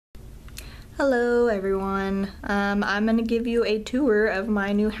Hello everyone. I'm gonna give you a tour of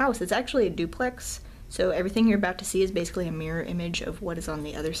my new house. It's actually a duplex, so everything you're about to see is basically a mirror image of what is on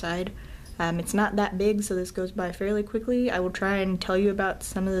the other side. It's not that big, so this goes by fairly quickly. I will try and tell you about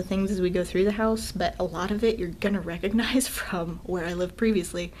some of the things as we go through the house, but a lot of it you're gonna recognize from where I lived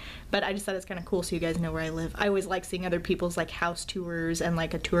previously. But I just thought it's kind of cool so you guys know where I live. I always like seeing other people's like house tours and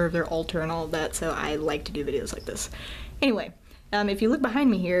like a tour of their altar and all of that, so I like to do videos like this. Anyway. If you look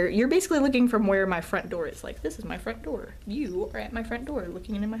behind me here, you're basically looking from where my front door is. Like, this is my front door. You are at my front door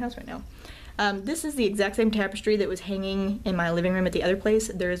looking into my house right now. This is the exact same tapestry that was hanging in my living room at the other place.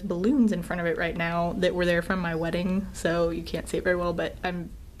 There's balloons in front of it right now that were there from my wedding, so you can't see it very well, but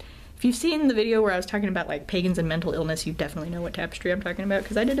if you've seen the video where I was talking about like pagans and mental illness, you definitely know what tapestry I'm talking about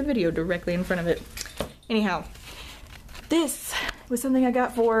because I did a video directly in front of it. Anyhow, this was something I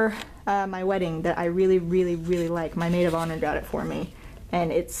got for my wedding that I really like. My maid of honor got it for me, and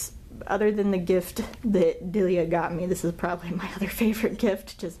it's, other than the gift that Delia got me, this is probably my other favorite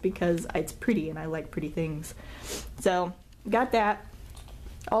gift just because it's pretty and I like pretty things. So got that.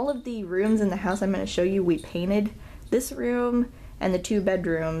 All of the rooms in the house I'm going to show you, we painted. This room and the two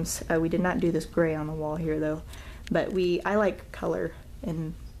bedrooms, we did not do this gray on the wall here though, but I like color,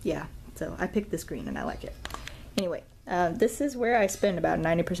 and yeah, so I picked this green and I like it. Anyway, this is where I spend about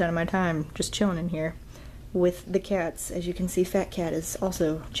 90% of my time, just chilling in here with the cats. As you can see, Fat Cat is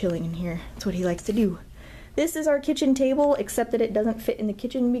also chilling in here. That's what he likes to do. This is our kitchen table, except that it doesn't fit in the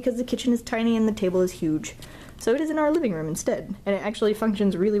kitchen because the kitchen is tiny and the table is huge. So it is in our living room instead, and it actually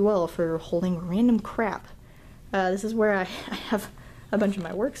functions really well for holding random crap. This is where I have a bunch of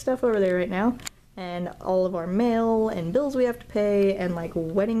my work stuff over there right now, and all of our mail and bills we have to pay, and like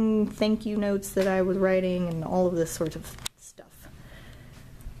wedding thank you notes that I was writing, and all of this sort of stuff.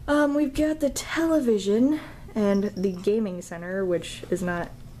 We've got the television and the gaming center, which is not,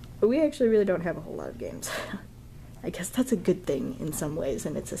 we actually really don't have a whole lot of games. I guess that's a good thing in some ways,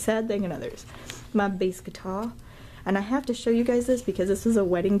 and it's a sad thing in others. My bass guitar, and I have to show you guys this because this is a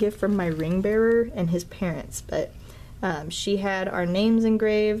wedding gift from my ring bearer and his parents, but she had our names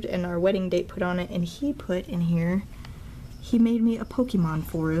engraved and our wedding date put on it, and he put in here, he made me a Pokemon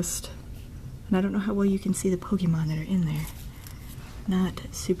forest. And I don't know how well you can see the Pokemon that are in there. Not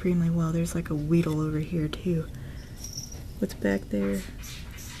supremely well. There's like a Weedle over here too. What's back there?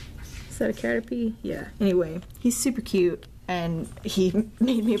 Is that a Caterpie? Yeah. Anyway, he's super cute, and he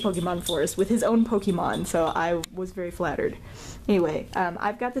made me a Pokemon forest with his own Pokemon, so I was very flattered. Anyway,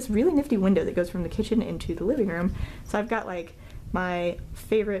 I've got this really nifty window that goes from the kitchen into the living room. So I've got like my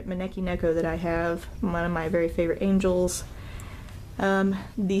favorite Maneki Neko that I have, one of my very favorite angels.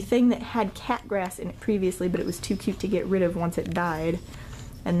 The thing that had cat grass in it previously, but it was too cute to get rid of once it died.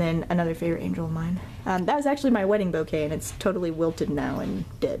 And then another favorite angel of mine. That was actually my wedding bouquet, and it's totally wilted now and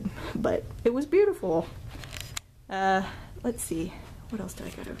dead, but it was beautiful. Let's see, what else do I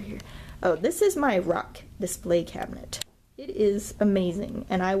got over here? Oh, this is my rock display cabinet. It is amazing,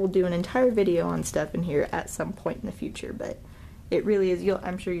 and I will do an entire video on stuff in here at some point in the future, but it really is,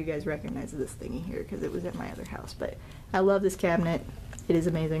 I'm sure you guys recognize this thingy here because it was at my other house, but I love this cabinet. It is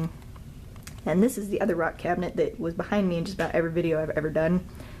amazing. And this is the other rock cabinet that was behind me in just about every video I've ever done,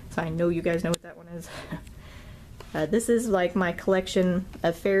 so I know you guys know what that one is. This is like my collection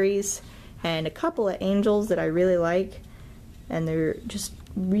of fairies and a couple of angels that I really like, and they're just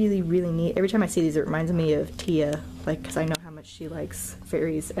really neat. Every time I see these it reminds me of Tia, like, because I know how much she likes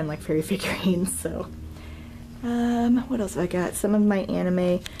fairies and like fairy figurines. So what else have I got? Some of my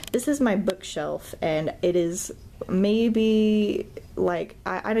anime. This is my bookshelf, and it is maybe like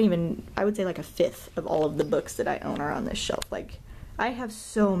I would say like a fifth of all of the books that I own are on this shelf. Like, I have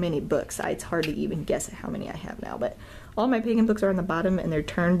so many books, it's hard to even guess at how many I have now, but all my pagan books are on the bottom and they're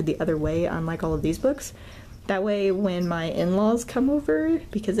turned the other way, unlike all of these books. That way when my in-laws come over,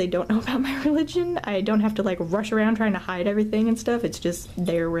 because they don't know about my religion, I don't have to like rush around trying to hide everything and stuff. It's just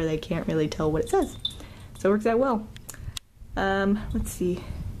there where they can't really tell what it says. So it works out well. Let's see.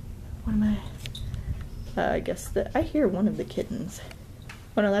 What am I guess that I hear one of the kittens.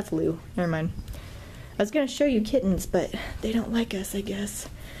 Oh no, that's Lou. Never mind. I was gonna show you kittens, but they don't like us, I guess.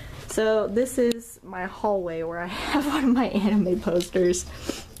 So this is my hallway where I have one of my anime posters.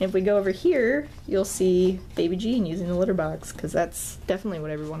 If we go over here, you'll see Baby Jean using the litter box, because that's definitely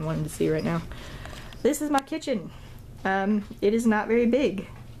what everyone wanted to see right now. This is my kitchen. It is not very big,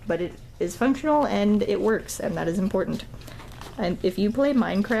 but it is functional and it works, and that is important. And if you play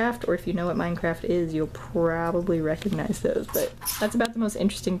Minecraft, or if you know what Minecraft is, you'll probably recognize those, but that's about the most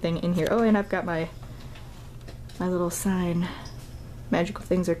interesting thing in here. Oh, and I've got my little sign. Magical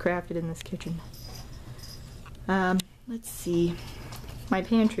things are crafted in this kitchen. Let's see. my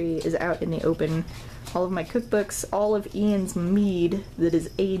pantry is out in the open. All of my cookbooks, all of Ian's mead that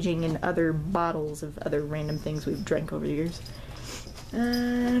is aging in other bottles of other random things we've drank over the years.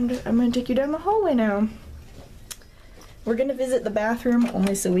 And I'm gonna take you down the hallway now. We're gonna visit the bathroom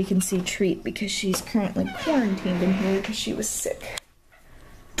only so we can see Treat because she's currently quarantined in here because she was sick.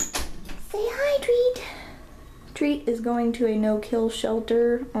 Say hi, Treat. Treat is going to a no-kill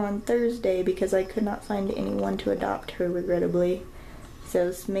shelter on Thursday because I could not find anyone to adopt her, regrettably. So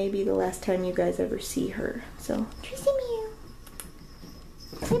this may be the last time you guys ever see her. So, Trissy Mew.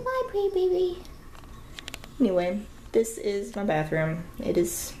 Say bye, pretty baby. Anyway, this is my bathroom. It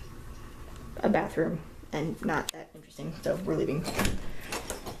is a bathroom and not that interesting, so we're leaving.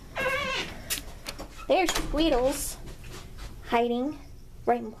 There's Squeedles hiding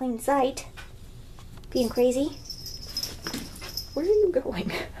right in plain sight, being crazy. Where are you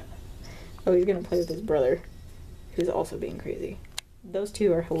going? Oh, he's gonna play with his brother, who's also being crazy. Those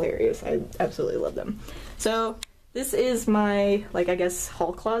two are hilarious. I absolutely love them. So this is my, like, I guess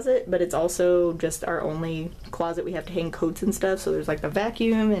hall closet, but it's also just our only closet we have to hang coats and stuff. So there's like the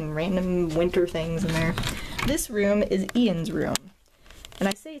vacuum and random winter things in there. This room is Ian's room. And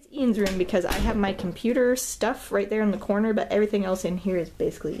I say it's Ian's room because I have my computer stuff right there in the corner, but everything else in here is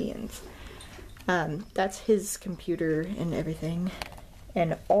basically Ian's. That's his computer and everything.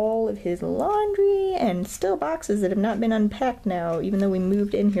 And all of his laundry and still boxes that have not been unpacked now, even though we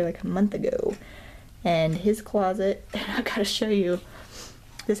moved in here like a month ago. And his closet, and I gotta show you,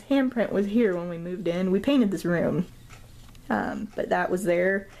 this handprint was here when we moved in. We painted this room, but that was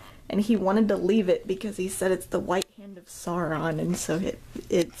there, and he wanted to leave it because he said it's the white hand of Sauron, and so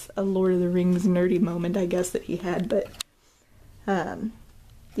it's a Lord of the Rings nerdy moment, I guess, that he had, but,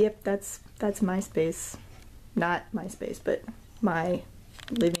 yep, that's my space. Not my space, but my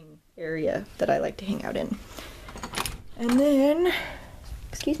living area that I like to hang out in. And then,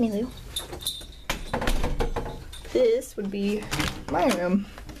 excuse me, Lou. This would be my room,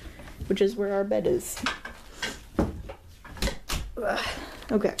 which is where our bed is. Ugh.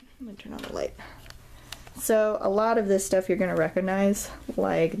 Okay, I'm gonna turn on the light. So a lot of this stuff you're gonna recognize,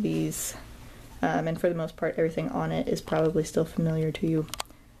 like these, and for the most part everything on it is probably still familiar to you.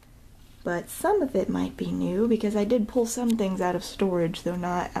 But some of it might be new because I did pull some things out of storage, though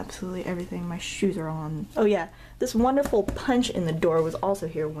not absolutely everything. My shoes are on. Oh yeah, this wonderful punch in the door was also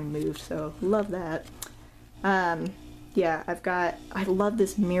here when we moved, so love that. Yeah, I love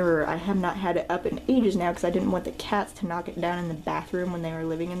this mirror. I have not had it up in ages now because I didn't want the cats to knock it down in the bathroom when they were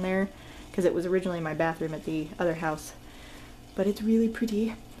living in there, because it was originally my bathroom at the other house. But it's really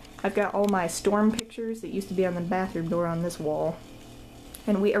pretty. I've got all my storm pictures that used to be on the bathroom door on this wall.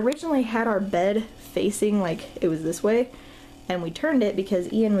 And we originally had our bed facing like it was this way, and we turned it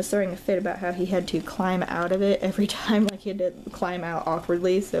because Ian was throwing a fit about how he had to climb out of it every time, like he had to climb out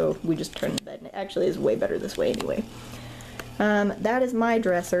awkwardly, so we just turned the bed, and it actually is way better this way anyway. That is my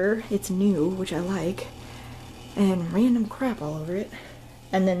dresser. It's new, which I like, and random crap all over it.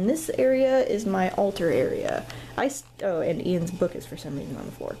 And then this area is my altar area. Oh, and Ian's book is for some reason on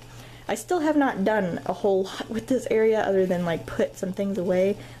the floor. I still have not done a whole lot with this area other than like put some things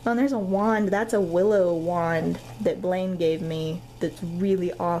away. Oh, and there's a wand. That's a willow wand that Blaine gave me that's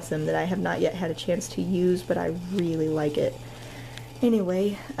really awesome that I have not yet had a chance to use, but I really like it.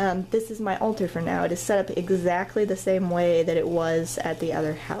 Anyway, this is my altar for now. It is set up exactly the same way that it was at the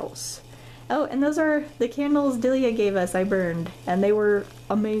other house. Oh, and those are the candles Delia gave us I burned, and they were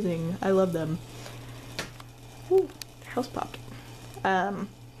amazing. I love them. Ooh, house popped.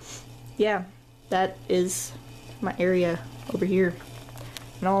 Yeah, that is my area over here.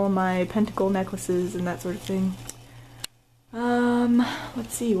 And all of my pentacle necklaces and that sort of thing.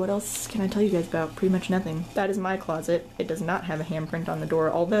 Let's see, what else can I tell you guys about? Pretty much nothing. That is my closet. It does not have a handprint on the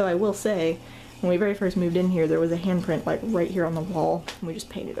door, although I will say, when we very first moved in here, there was a handprint like right here on the wall, and we just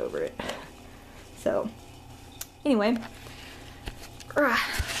painted over it. So, anyway,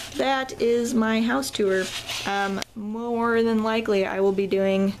 that is my house tour. More than likely, I will be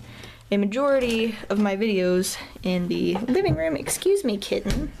doing a majority of my videos in the living room. Excuse me,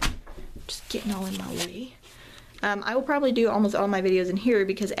 kitten. Just getting all in my way. I will probably do almost all my videos in here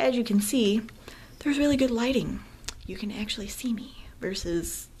because, as you can see, there's really good lighting. You can actually see me,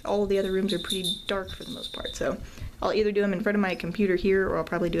 versus all of the other rooms are pretty dark for the most part. So I'll either do them in front of my computer here, or I'll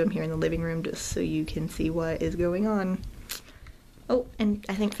probably do them here in the living room just so you can see what is going on. Oh, and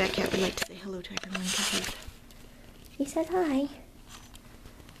I think Fat Cat would like to say hello to everyone because she said hi.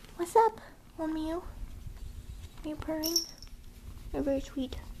 What's up, little Mew? Are you purring? You're very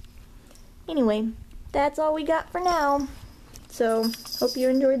sweet. Anyway, that's all we got for now. So, hope you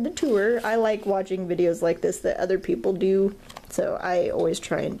enjoyed the tour. I like watching videos like this that other people do So I always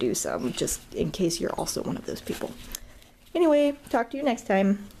try and do some just in case you're also one of those people. Anyway, talk to you next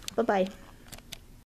time. Bye-bye.